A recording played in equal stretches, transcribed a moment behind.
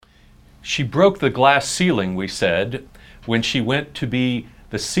She broke the glass ceiling, we said, when she went to be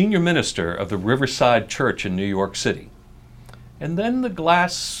the senior minister of the Riverside Church in New York City. And then the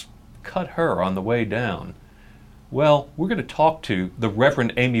glass cut her on the way down. Well, we're going to talk to the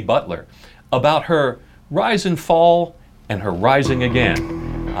Reverend Amy Butler about her rise and fall and her rising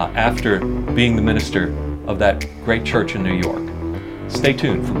again after being the minister of that great church in New York. Stay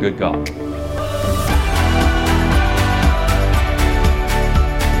tuned for Good God.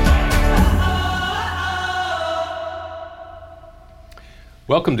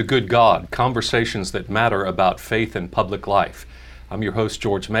 Welcome to Good God, conversations that matter about faith and public life. I'm your host,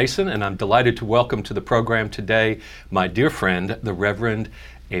 George Mason, and I'm delighted to welcome to the program today my dear friend, the Reverend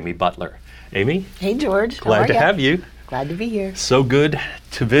Amy Butler. Amy? Hey, George. Glad to have you. Glad to be here. So good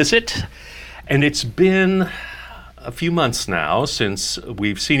to visit. And it's been a few months now since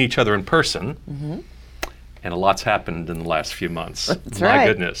we've seen each other in person, and a lot's happened in the last few months. That's My right.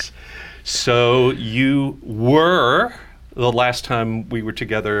 goodness. So you were, the last time we were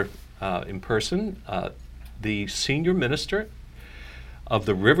together in person, the senior minister of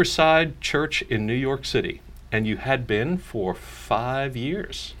the Riverside Church in New York City, and you had been for 5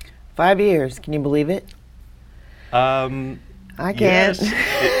 years. 5 years. Can you believe it? I can't. Yes,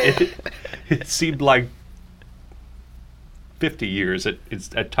 it seemed like 50 years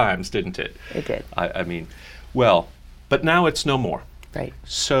at times, didn't it? It did. I mean, well, but now it's no more. Right.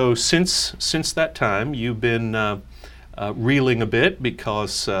 So since that time, you've been reeling a bit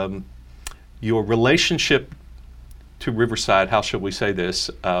because your relationship to Riverside, how shall we say this,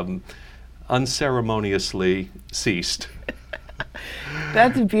 unceremoniously ceased.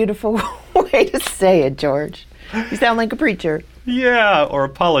 That's a beautiful way to say it, George. You sound like a preacher. Yeah, or a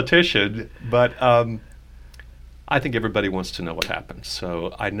politician, but I think everybody wants to know what happened.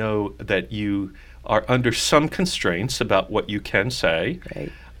 So I know that you are under some constraints about what you can say.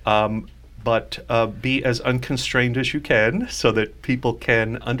 Right. But be as unconstrained as you can so that people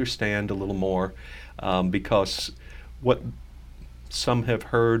can understand a little more, because what some have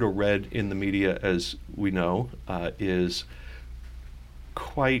heard or read in the media, as we know, is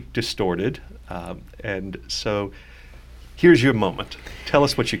quite distorted. And so here's your moment. Tell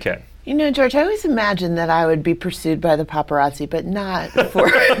us what you can. You know, George, I always imagined that I would be pursued by the paparazzi, but not for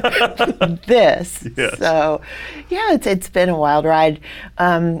this. Yes. So, yeah, it's been a wild ride.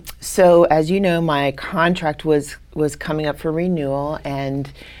 So, as you know, my contract was coming up for renewal,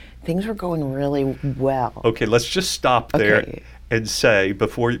 and things were going really well. Okay, let's just stop there Okay. and say,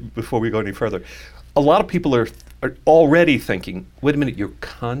 before we go any further, a lot of people are already thinking, wait a minute, your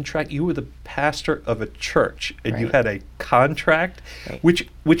contract, you were the pastor of a church and you Right. had a contract, Right.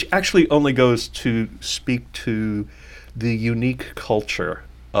 which actually only goes to speak to the unique culture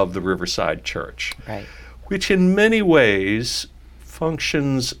of the Riverside Church, Right. which in many ways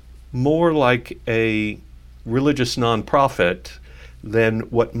functions more like a religious nonprofit than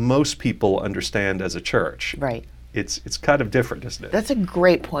what most people understand as a church. Right. It's kind of different, isn't it? That's a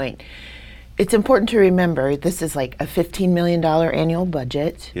great point. It's important to remember this is like a $15 million annual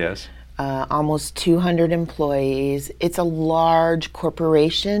budget. Yes. Almost 200 employees. It's a large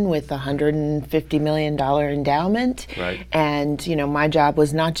corporation with a $150 million endowment. Right. And, you know, my job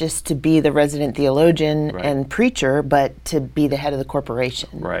was not just to be the resident theologian Right. and preacher, but to be the head of the corporation.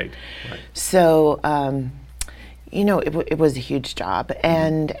 Right. So, you know, it was a huge job.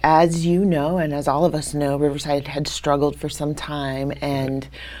 And as you know, and as all of us know, Riverside had struggled for some time. And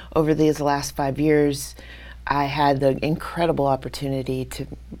over these last 5 years, I had the incredible opportunity to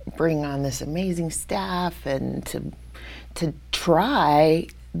bring on this amazing staff and to try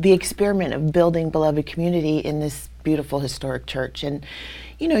the experiment of building beloved community in this beautiful historic church. And,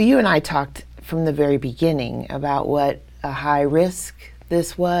 you know, you and I talked from the very beginning about what a high risk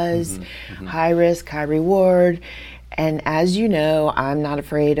this was, high risk, high reward. And as you know, I'm not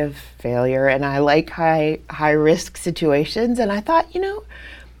afraid of failure, and I like high risk situations. And I thought, you know,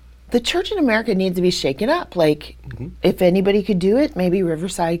 the church in America needs to be shaken up. Like, if anybody could do it, maybe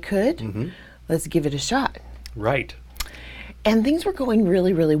Riverside could. Let's give it a shot. Right. And things were going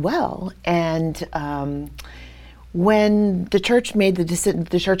really, really well. And when the church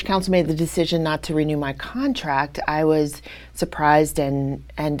the church council made the decision not to renew my contract, I was surprised and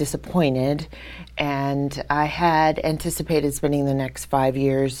disappointed. And I had anticipated spending the next 5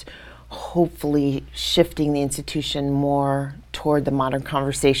 years hopefully shifting the institution more toward the modern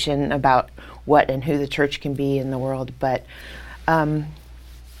conversation about what and who the church can be in the world. But I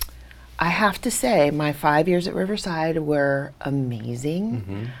have to say, my 5 years at Riverside were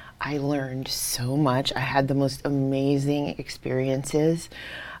amazing. I learned so much. I had the most amazing experiences.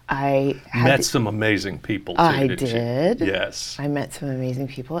 I had Met some amazing people too, I didn't you? did. Yes. I met some amazing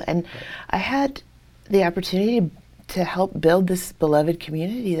people, and I had the opportunity to help build this beloved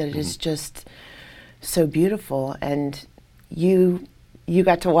community that is just so beautiful. And you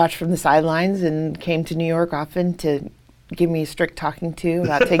got to watch from the sidelines and came to New York often to give me a strict talking to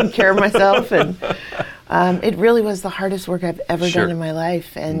about taking care of myself. And it really was the hardest work I've ever Sure. done in my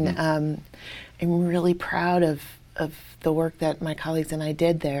life. And I'm really proud of the work that my colleagues and I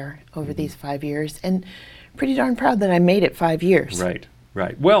did there over these 5 years, and pretty darn proud that I made it 5 years. Right,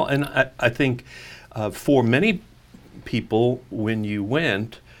 right. Well, and I think for many people, when you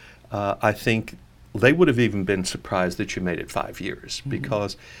went, I think they would have even been surprised that you made it 5 years,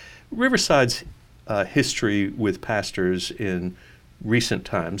 because Riverside's history with pastors in recent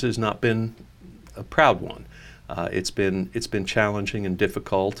times has not been a proud one. It's been challenging and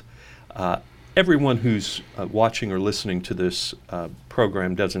difficult. Everyone who's watching or listening to this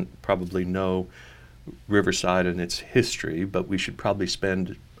program doesn't probably know Riverside and its history, but we should probably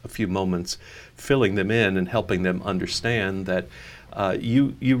spend a few moments filling them in and helping them understand that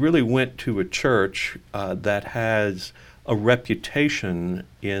you really went to a church that has a reputation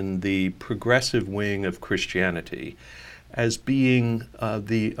in the progressive wing of Christianity as being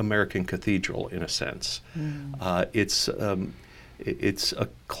the American cathedral, in a sense. It's a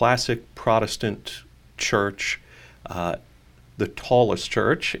classic Protestant church, the tallest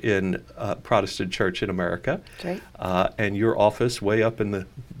church in Protestant church in America. That's right. And your office way up in the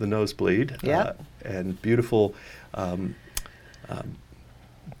nosebleed. Yep. And beautiful, a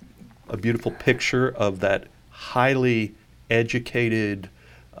beautiful picture of that highly educated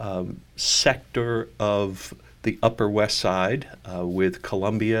sector of the Upper West Side with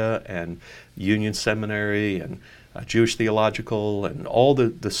Columbia and Union Seminary and Jewish Theological and all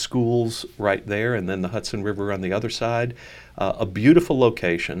the schools right there, and then the Hudson River on the other side. A beautiful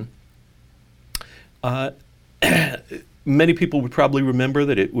location. Many people would probably remember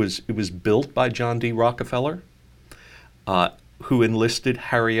that it was built by John D. Rockefeller, who enlisted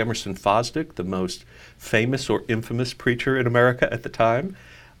Harry Emerson Fosdick, the most famous or infamous preacher in America at the time,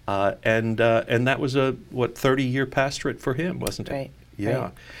 and that was a 30-year pastorate for him, wasn't it? Right. Yeah.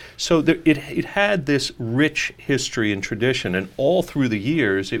 Right. So it had this rich history and tradition, and all through the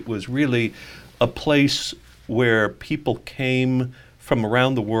years, it was really a place where people came from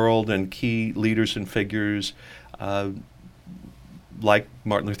around the world, and key leaders and figures like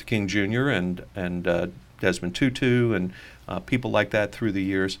Martin Luther King Jr. and Desmond Tutu and people like that through the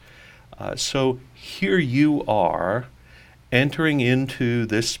years. So here you are entering into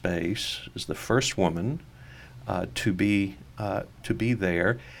this space as the first woman to be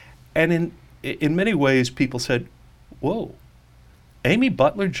there, and in many ways people said, "Whoa, Amy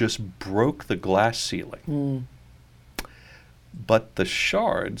Butler just broke the glass ceiling." But the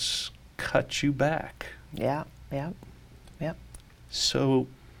shards cut you back. Yeah. So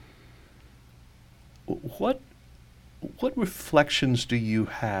what reflections do you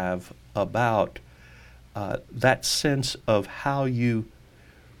have about that sense of how you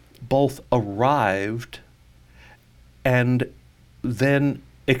both arrived and then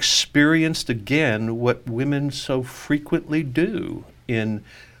experienced again what women so frequently do in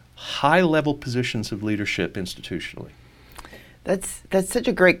high-level positions of leadership institutionally? That's such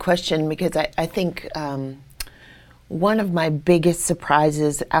a great question, because I think one of my biggest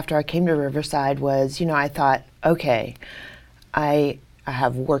surprises after I came to Riverside was, I thought, okay, I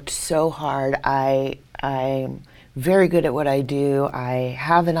have worked so hard. I'm very good at what I do. I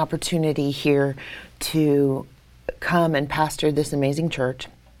have an opportunity here to come and pastor this amazing church.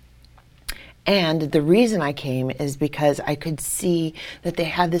 And the reason I came is because I could see that they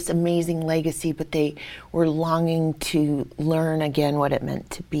had this amazing legacy, but they were longing to learn again what it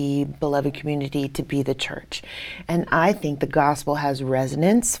meant to be beloved community, to be the church. And I think the gospel has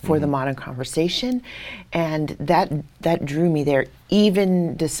resonance for the modern conversation, and that drew me there,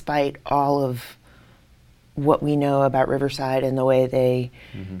 even despite all of what we know about Riverside and the way they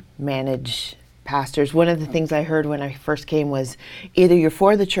manage pastors. One of the things I heard when I first came was either you're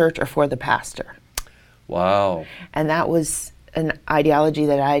for the church or for the pastor. Wow. And that was an ideology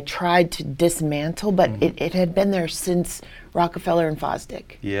that I tried to dismantle, but it had been there since Rockefeller and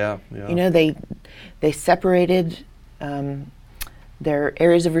Fosdick. Yeah. They separated their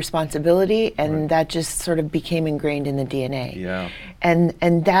areas of responsibility, and that just sort of became ingrained in the DNA. Yeah. And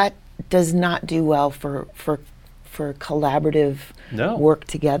that does not do well for collaborative work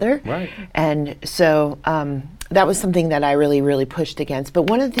together. Right. And so that was something that I really, really pushed against. But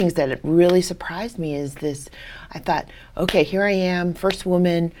one of the things that really surprised me is this. I thought, okay, here I am, first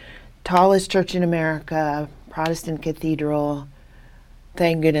woman, tallest church in America, Protestant cathedral.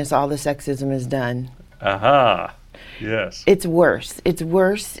 Thank goodness all the sexism is done. Aha. Yes. It's worse. It's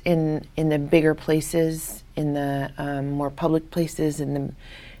worse in the bigger places, in the more public places, in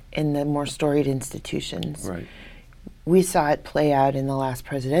the more storied institutions. Right. We saw it play out in the last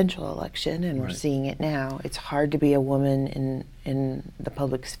presidential election, and we're Right. seeing it now. It's hard to be a woman in the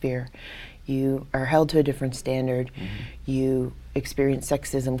public sphere. You are held to a different standard. You experience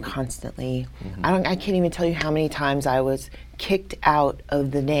sexism constantly. I can't even tell you how many times I was kicked out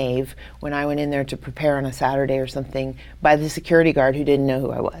of the nave when I went in there to prepare on a Saturday or something by the security guard who didn't know who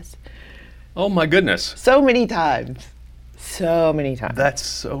I was. Oh my goodness. So many times. So many times. That's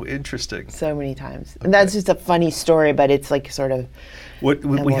so interesting. So many times. And that's just a funny story, but it's like sort of What,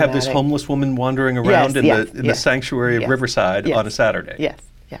 we have this emblematic. homeless woman wandering around in the yes. sanctuary of Yes. Riverside Yes. on a Saturday. Yes,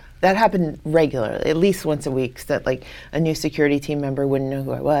 yeah. That happened regularly, at least once a week, so that like a new security team member wouldn't know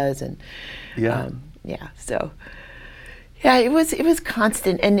who I was, and Yeah. so yeah, it was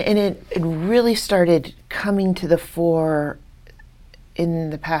constant, and it really started coming to the fore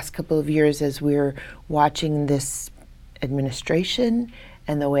in the past couple of years as we're watching this administration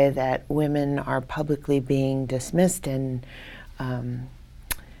and the way that women are publicly being dismissed and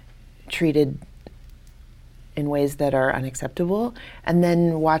treated in ways that are unacceptable, and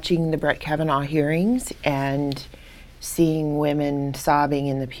then watching the Brett Kavanaugh hearings and seeing women sobbing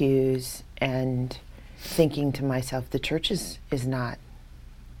in the pews and thinking to myself, the church is not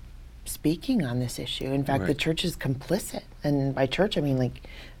speaking on this issue. In fact, the Right. church is complicit, and by church I mean like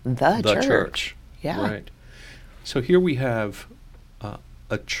the church. Yeah. Right. So here we have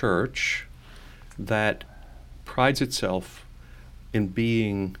a church that prides itself in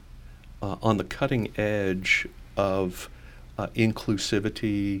being on the cutting edge of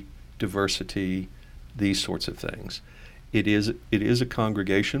inclusivity, diversity, these sorts of things. It is a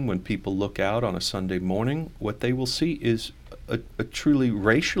congregation, when people look out on a Sunday morning, what they will see is a truly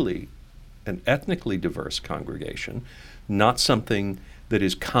racially and ethnically diverse congregation, not something that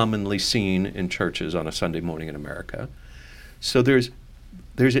is commonly seen in churches on a Sunday morning in America. So there's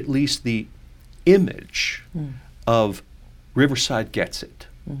at least the image of Riverside gets it,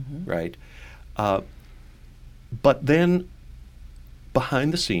 right? But then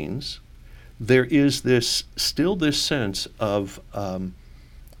behind the scenes, there is still this sense of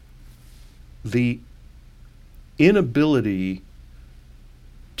the inability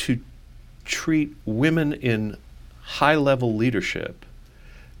to treat women in high-level leadership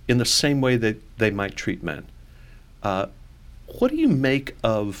in the same way that they might treat men. What do you make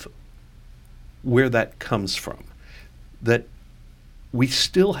of where that comes from? That we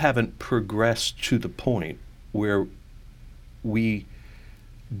still haven't progressed to the point where we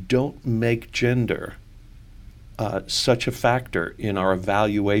don't make gender such a factor in our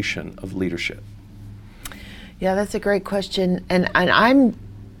evaluation of leadership. Yeah, that's a great question, and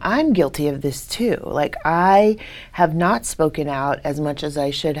I'm guilty of this too. Like, I have not spoken out as much as I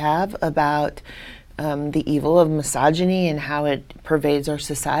should have about the evil of misogyny and how it pervades our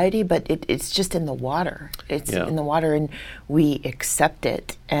society, but it's just in the water. It's in the water, and we accept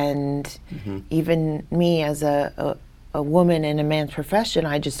it. And even me as a woman in a man's profession,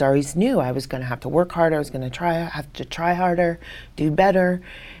 I just always knew I was going to have to work harder. I was going to have to try harder, do better,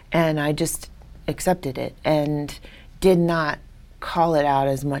 and I just accepted it and did not call it out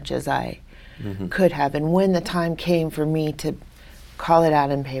as much as I could have. And when the time came for me to call it out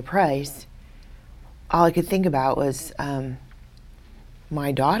and pay a price, all I could think about was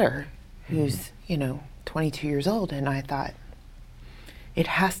my daughter, who's 22 years old, and I thought, it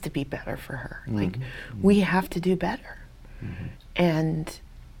has to be better for her. Like, we have to do better. And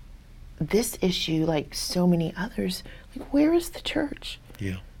this issue, like so many others, like, where is the church?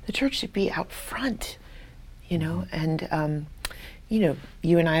 Yeah. The church should be out front, and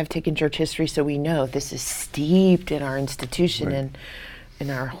you and I have taken church history, so we know this is steeped in our institution Right. and in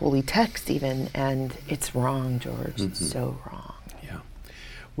our holy text even, and it's wrong, George. It's so wrong. Yeah.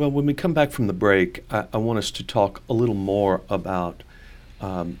 Well, when we come back from the break, I want us to talk a little more about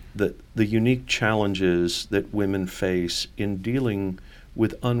the unique challenges that women face in dealing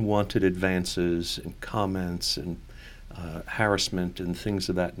with unwanted advances and comments and harassment and things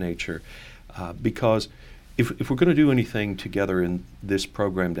of that nature. Because if we're going to do anything together in this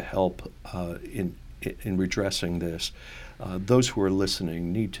program to help in redressing this, those who are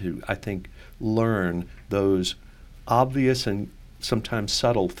listening need to, I think, learn those obvious and sometimes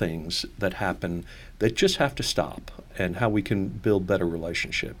subtle things that happen that just have to stop, and how we can build better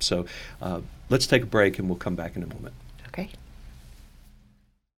relationships. So let's take a break, and we'll come back in a moment. Okay.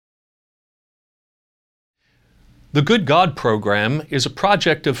 The Good God program is a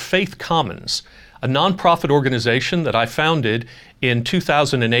project of Faith Commons, a nonprofit organization that I founded in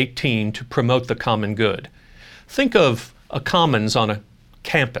 2018 to promote the common good. Think of a commons on a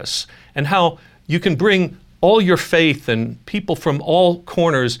campus and how you can bring all your faith and people from all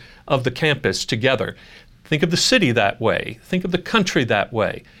corners of the campus together. Think of the city that way. Think of the country that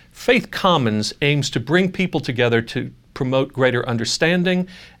way. Faith Commons aims to bring people together to promote greater understanding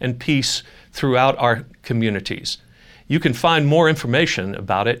and peace throughout our communities. You can find more information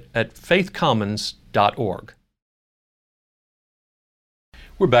about it at faithcommons.org.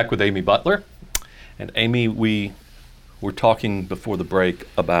 We're back with Amy Butler. And Amy, we were talking before the break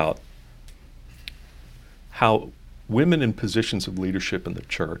about how women in positions of leadership in the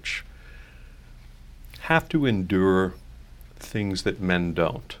church have to endure things that men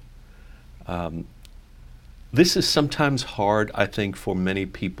don't. This is sometimes hard, I think, for many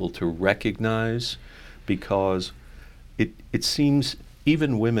people to recognize because it seems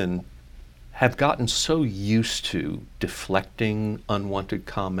even women have gotten so used to deflecting unwanted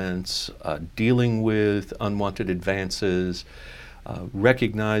comments, dealing with unwanted advances,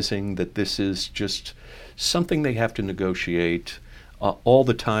 recognizing that this is just something they have to negotiate all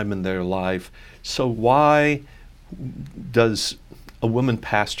the time in their life. So why does a woman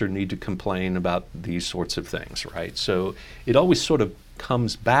pastor need to complain about these sorts of things, right? So it always sort of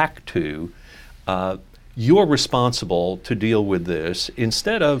comes back to you're responsible to deal with this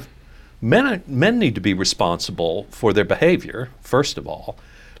instead of men need to be responsible for their behavior, first of all.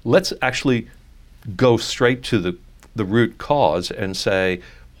 Let's actually go straight to the root cause and say,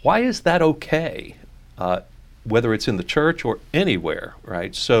 why is that okay? Whether it's in the church or anywhere,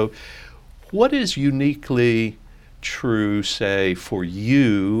 right? So what is uniquely true, say, for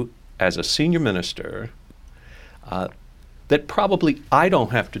you as a senior minister that probably I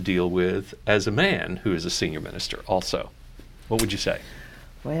don't have to deal with as a man who is a senior minister also? What would you say?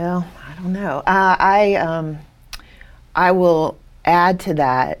 Well, I don't know. I will add to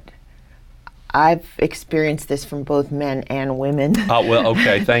that. I've experienced this from both men and women. Oh, well,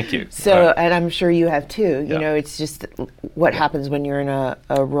 okay, thank you. And I'm sure you have too. You know, it's just what happens when you're in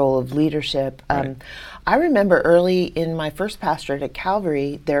a role of leadership. Right. I remember early in my first pastorate at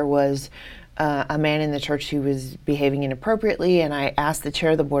Calvary, there was a man in the church who was behaving inappropriately, and I asked the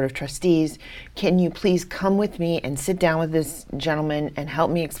chair of the board of trustees, can you please come with me and sit down with this gentleman and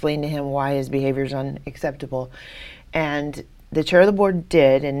help me explain to him why his behavior is unacceptable? And the chair of the board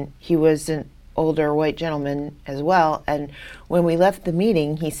did, and he was an older white gentleman as well. And when we left the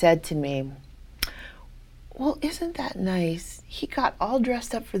meeting, he said to me, well, isn't that nice? He got all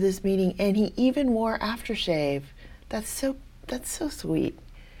dressed up for this meeting and he even wore aftershave. That's so sweet.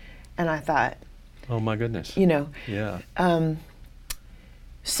 And I thought, oh my goodness. You know. Yeah.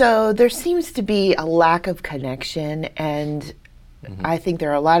 So there seems to be a lack of connection, and I think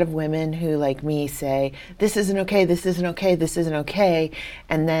there are a lot of women who, like me, say, this isn't okay, this isn't okay, this isn't okay,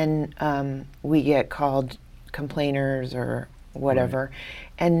 and then we get called complainers or whatever. Right.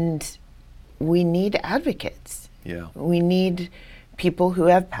 And we need advocates. Yeah. We need people who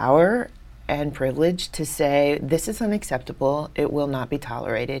have power and privilege to say, this is unacceptable, it will not be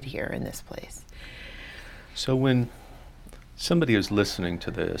tolerated here in this place. So when somebody is listening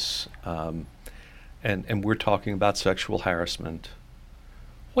to this, and we're talking about sexual harassment,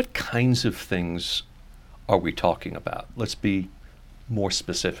 what kinds of things are we talking about? Let's be more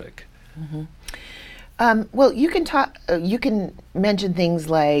specific. Well, you can mention things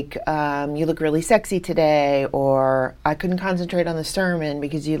like, you look really sexy today, or I couldn't concentrate on the sermon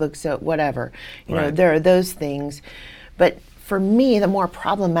because you look so whatever. You know, there are those things. But for me, the more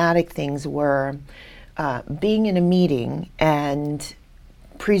problematic things were being in a meeting and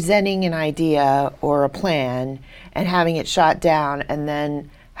presenting an idea or a plan and having it shot down, and then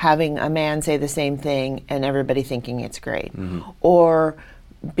having a man say the same thing and everybody thinking it's great. Or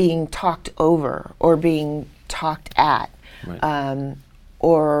being talked over or being talked at,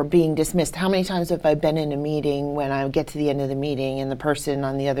 or being dismissed. How many times have I been in a meeting when I get to the end of the meeting and the person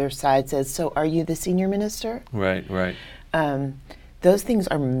on the other side says, so are you the senior minister? Right. Those things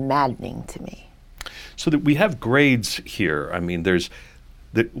are maddening to me. So that we have grades here. I mean, there's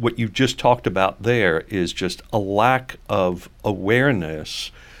what you just talked about there is just a lack of awareness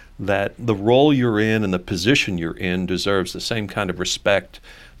that the role you're in and the position you're in deserves the same kind of respect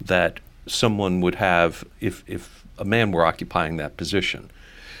that someone would have if a man were occupying that position.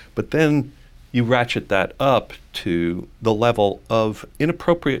 But then you ratchet that up to the level of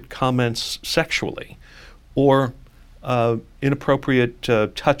inappropriate comments sexually, or inappropriate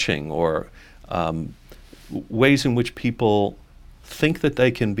touching, or ways in which people think that they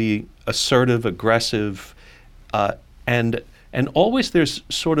can be assertive, aggressive, and And always there's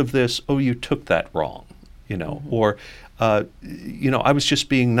sort of this, oh, you took that wrong, or, I was just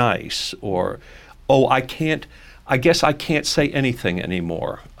being nice, or, oh, I guess I can't say anything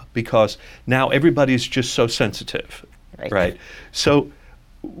anymore because now everybody's just so sensitive, right? So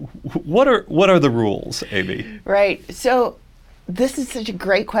what are the rules, Amy? Right. So this is such a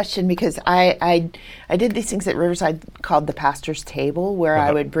great question because I did these things at Riverside called the pastor's table, where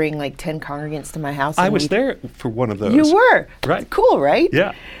I would bring like 10 congregants to my house. I was there for one of those. You were? Right. Cool, right?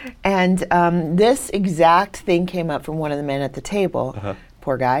 Yeah. And this exact thing came up from one of the men at the table.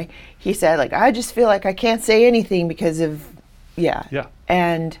 Poor guy. He said, like, I just feel like I can't say anything because of, Yeah.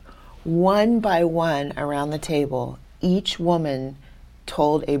 And one by one around the table, each woman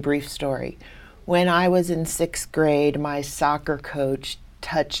told a brief story. When I was in 6th grade, my soccer coach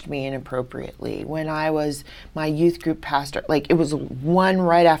touched me inappropriately. When I was my youth group pastor, like it was one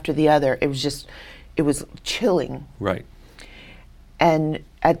right after the other. It was chilling. Right. And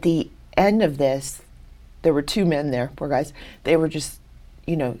at the end of this, there were 2 men there, poor guys. They were just,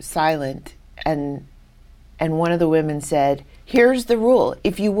 silent. And one of the women said, here's the rule.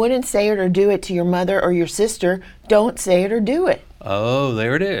 If you wouldn't say it or do it to your mother or your sister, don't say it or do it. Oh,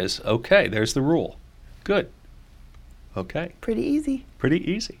 there it is. Okay, there's the rule. Good. Okay. Pretty easy. Pretty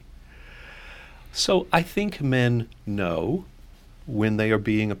easy. So I think men know when they are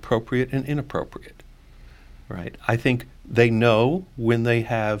being appropriate and inappropriate, right? I think they know when they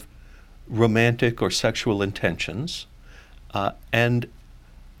have romantic or sexual intentions, and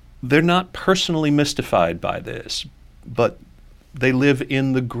they're not personally mystified by this, but they live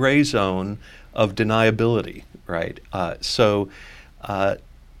in the gray zone of deniability, right? So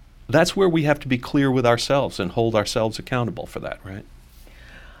that's where we have to be clear with ourselves and hold ourselves accountable for that, right?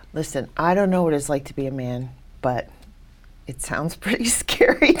 Listen, I don't know what it's like to be a man, but it sounds pretty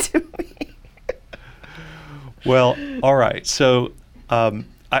scary to me. Well, all right. So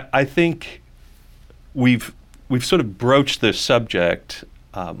I think we've sort of broached this subject,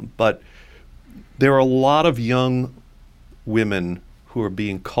 but there are a lot of young women who are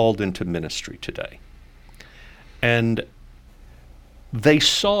being called into ministry today. And they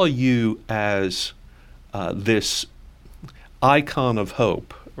saw you as this icon of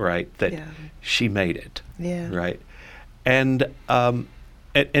hope, right? That she made it, right? And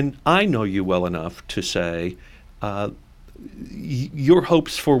I know you well enough to say your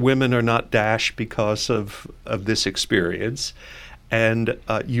hopes for women are not dashed because of this experience, and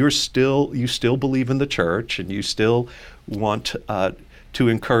you still believe in the church, and you still want to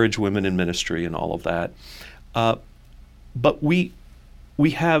encourage women in ministry and all of that. But we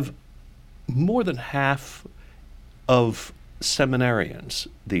have more than half of seminarians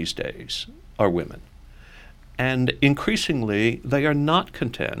these days are women. And increasingly, they are not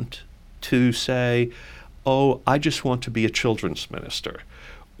content to say, oh, I just want to be a children's minister.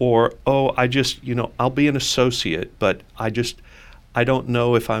 Or, oh, I'll be an associate, but I don't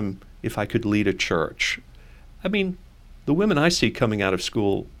know if I could lead a church. I mean, the women I see coming out of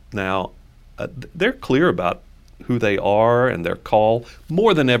school now, they're clear about who they are and their call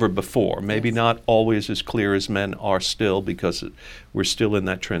more than ever before. Maybe not always as clear as men are still, because we're still in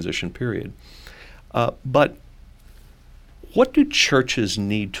that transition period. But what do churches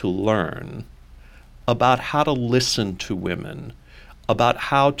need to learn about how to listen to women, about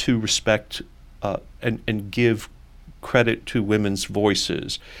how to respect and give credit to women's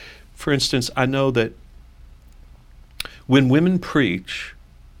voices? For instance, I know that when women preach,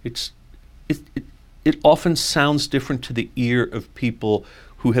 it often sounds different to the ear of people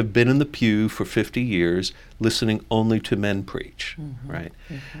who have been in the pew for 50 years listening only to men preach, right?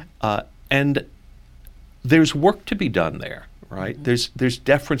 And there's work to be done there, right? There's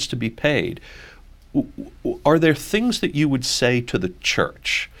deference to be paid. Are there things that you would say to the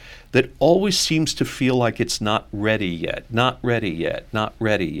church that always seems to feel like it's not ready yet, not ready yet, not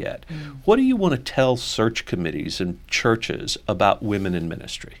ready yet? What do you want to tell search committees and churches about women in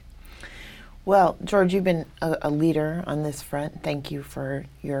ministry? Well, George, you've been a leader on this front. Thank you for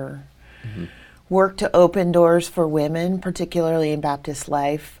your work to open doors for women, particularly in Baptist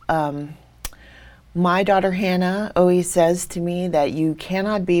life. My daughter Hannah always says to me that you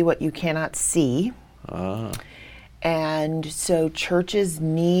cannot be what you cannot see. And so churches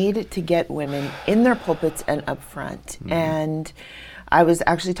need to get women in their pulpits and up front. And I was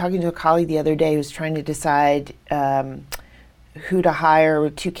actually talking to a colleague the other day who was trying to decide who to hire,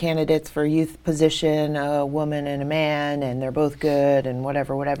 2 candidates for a youth position, a woman and a man, and they're both good and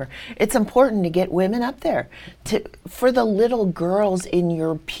whatever. It's important to get women up there for the little girls in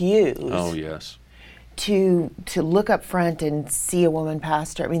your pews. Oh, yes. to look up front and see a woman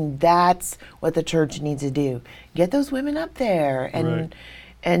pastor. I mean, that's what the church needs to do. Get those women up there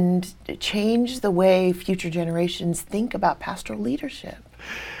and change the way future generations think about pastoral leadership.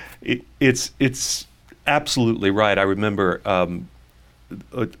 It's absolutely right. I remember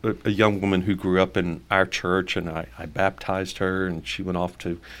a young woman who grew up in our church, and I baptized her, and she went off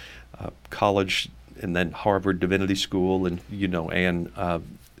to college and then Harvard Divinity School, and Ann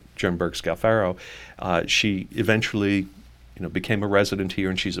Jernberg Scalfaro. She eventually, became a resident here,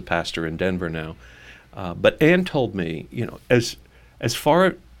 and she's a pastor in Denver now. But Ann told me, as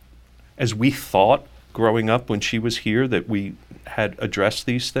far as we thought growing up when she was here that we had addressed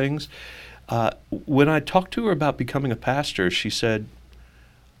these things, when I talked to her about becoming a pastor, she said,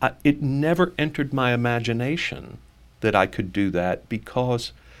 it never entered my imagination that I could do that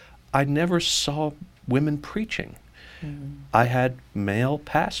because I never saw women preaching. Mm-hmm. I had male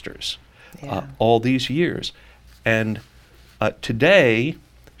pastors all these years. And today,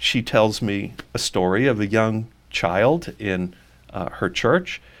 she tells me a story of a young child in her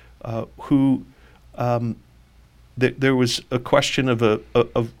church who there was a question of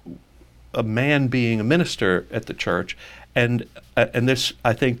a man being a minister at the church, and this,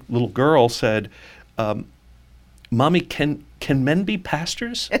 I think, little girl said, "Mommy, can men be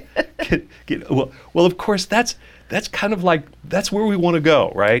pastors?" Well, of course, that's kind of like, that's where we want to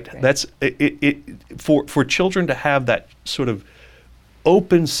go, right? That's it for children to have that sort of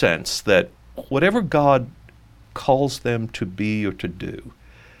open sense that whatever God calls them to be or to do,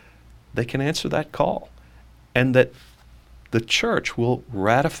 they can answer that call, and that the church will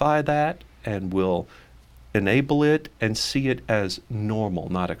ratify that and will enable it and see it as normal,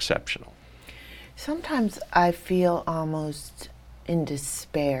 not exceptional. Sometimes I feel almost in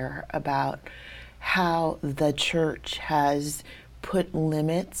despair about how the church has put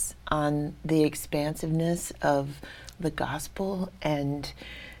limits on the expansiveness of the gospel and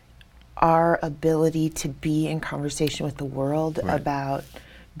our ability to be in conversation with the world about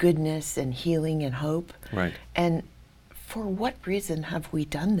goodness and healing and hope. Right. And for what reason have we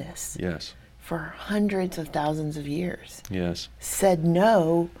done this? Yes. For hundreds of thousands of years. Yes. Said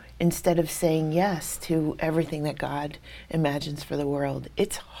no instead of saying yes to everything that God imagines for the world.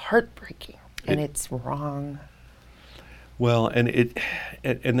 It's heartbreaking and it's wrong. Well, and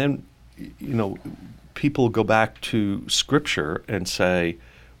then people go back to Scripture and say,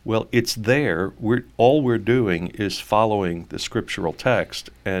 well, it's there. All we're doing is following the scriptural text.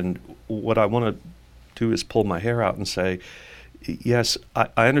 And what I want to do is pull my hair out and say, yes,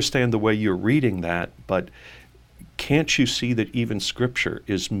 I understand the way you're reading that, but can't you see that even Scripture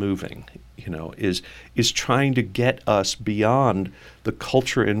is moving, is trying to get us beyond the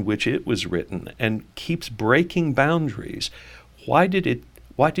culture in which it was written and keeps breaking boundaries? Why did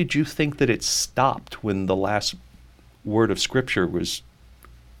you think that it stopped when the last word of Scripture was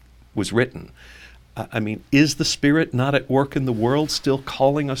written? I mean, is the Spirit not at work in the world, still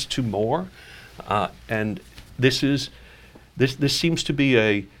calling us to more? And this seems to be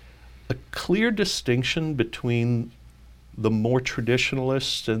a clear distinction between the more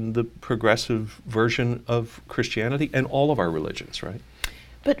traditionalist and the progressive version of Christianity and all of our religions, right?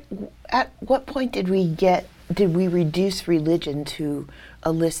 But at what point did we reduce religion to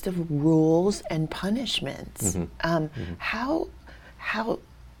a list of rules and punishments? Mm-hmm. How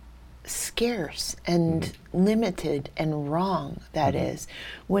scarce and limited and wrong that is,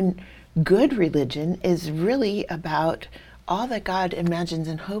 when good religion is really about all that God imagines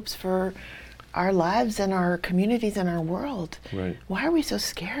and hopes for our lives and our communities and our world. Right. Why are we so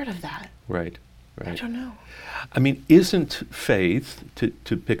scared of that? Right. I don't know. I mean, isn't faith,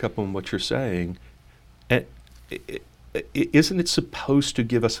 to pick up on what you're saying, isn't it supposed to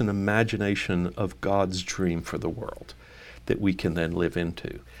give us an imagination of God's dream for the world that we can then live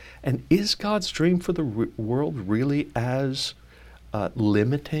into? And is God's dream for the world really as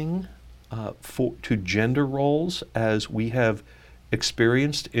limiting to gender roles as we have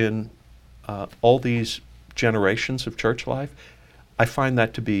experienced in all these generations of church life? I find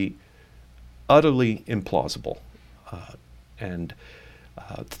that to be utterly implausible. And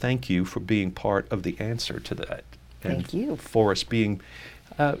thank you for being part of the answer to that. Thank you. For us being,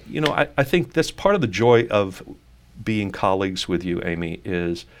 I think that's part of the joy of being colleagues with you, Amy,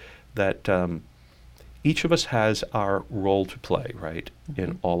 is that each of us has our role to play, right,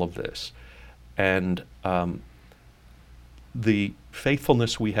 in all of this. And the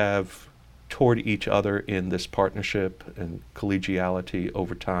faithfulness we have toward each other in this partnership and collegiality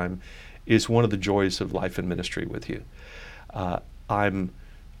over time is one of the joys of life and ministry with you. I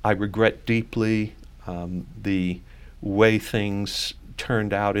regret deeply the way things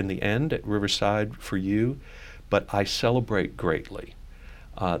turned out in the end at Riverside for you, but I celebrate greatly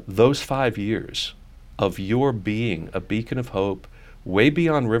those 5 years of your being a beacon of hope way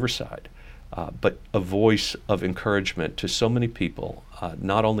beyond Riverside, but a voice of encouragement to so many people,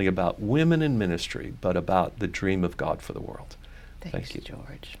 not only about women in ministry, but about the dream of God for the world. Thanks, Thank you,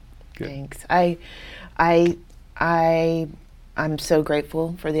 George. Good. Thanks. I'm so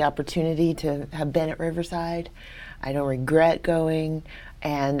grateful for the opportunity to have been at Riverside. I don't regret going,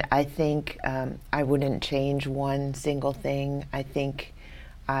 and I think I wouldn't change one single thing. I think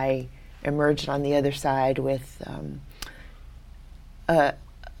I emerged on the other side with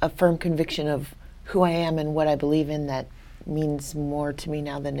a firm conviction of who I am and what I believe in that means more to me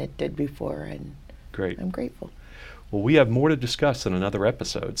now than it did before, and Great. I'm grateful. Well, we have more to discuss in another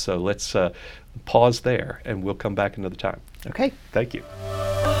episode, so let's pause there, and we'll come back another time. Okay. Thank you.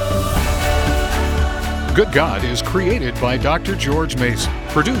 Good God is created by Dr. George Mason,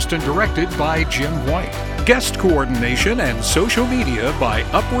 produced and directed by Jim White. Guest coordination and social media by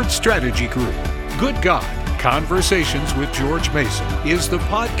Upward Strategy Group. Good God, Conversations with George Mason is the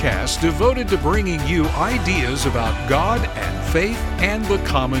podcast devoted to bringing you ideas about God and faith and the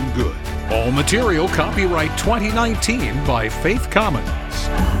common good. All material copyright 2019 by Faith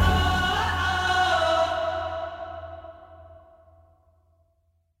Commons.